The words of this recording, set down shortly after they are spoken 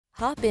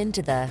Hop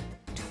into the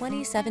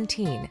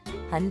 2017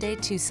 Hyundai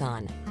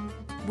Tucson.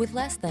 With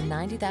less than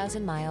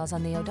 90,000 miles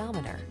on the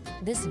odometer,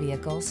 this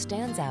vehicle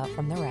stands out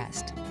from the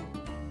rest.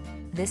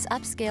 This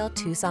upscale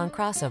Tucson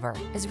crossover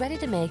is ready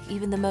to make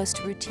even the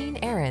most routine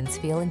errands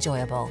feel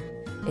enjoyable.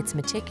 Its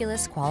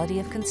meticulous quality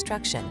of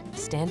construction,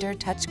 standard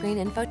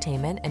touchscreen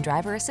infotainment and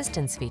driver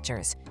assistance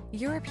features,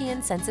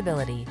 European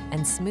sensibility,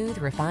 and smooth,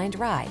 refined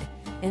ride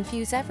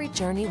infuse every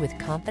journey with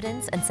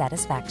confidence and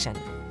satisfaction.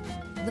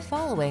 The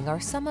following are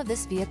some of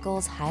this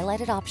vehicle's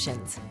highlighted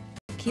options: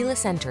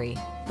 keyless entry,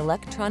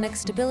 electronic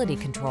stability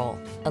control,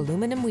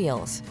 aluminum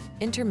wheels,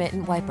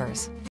 intermittent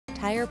wipers,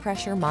 tire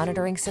pressure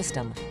monitoring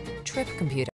system, trip computer.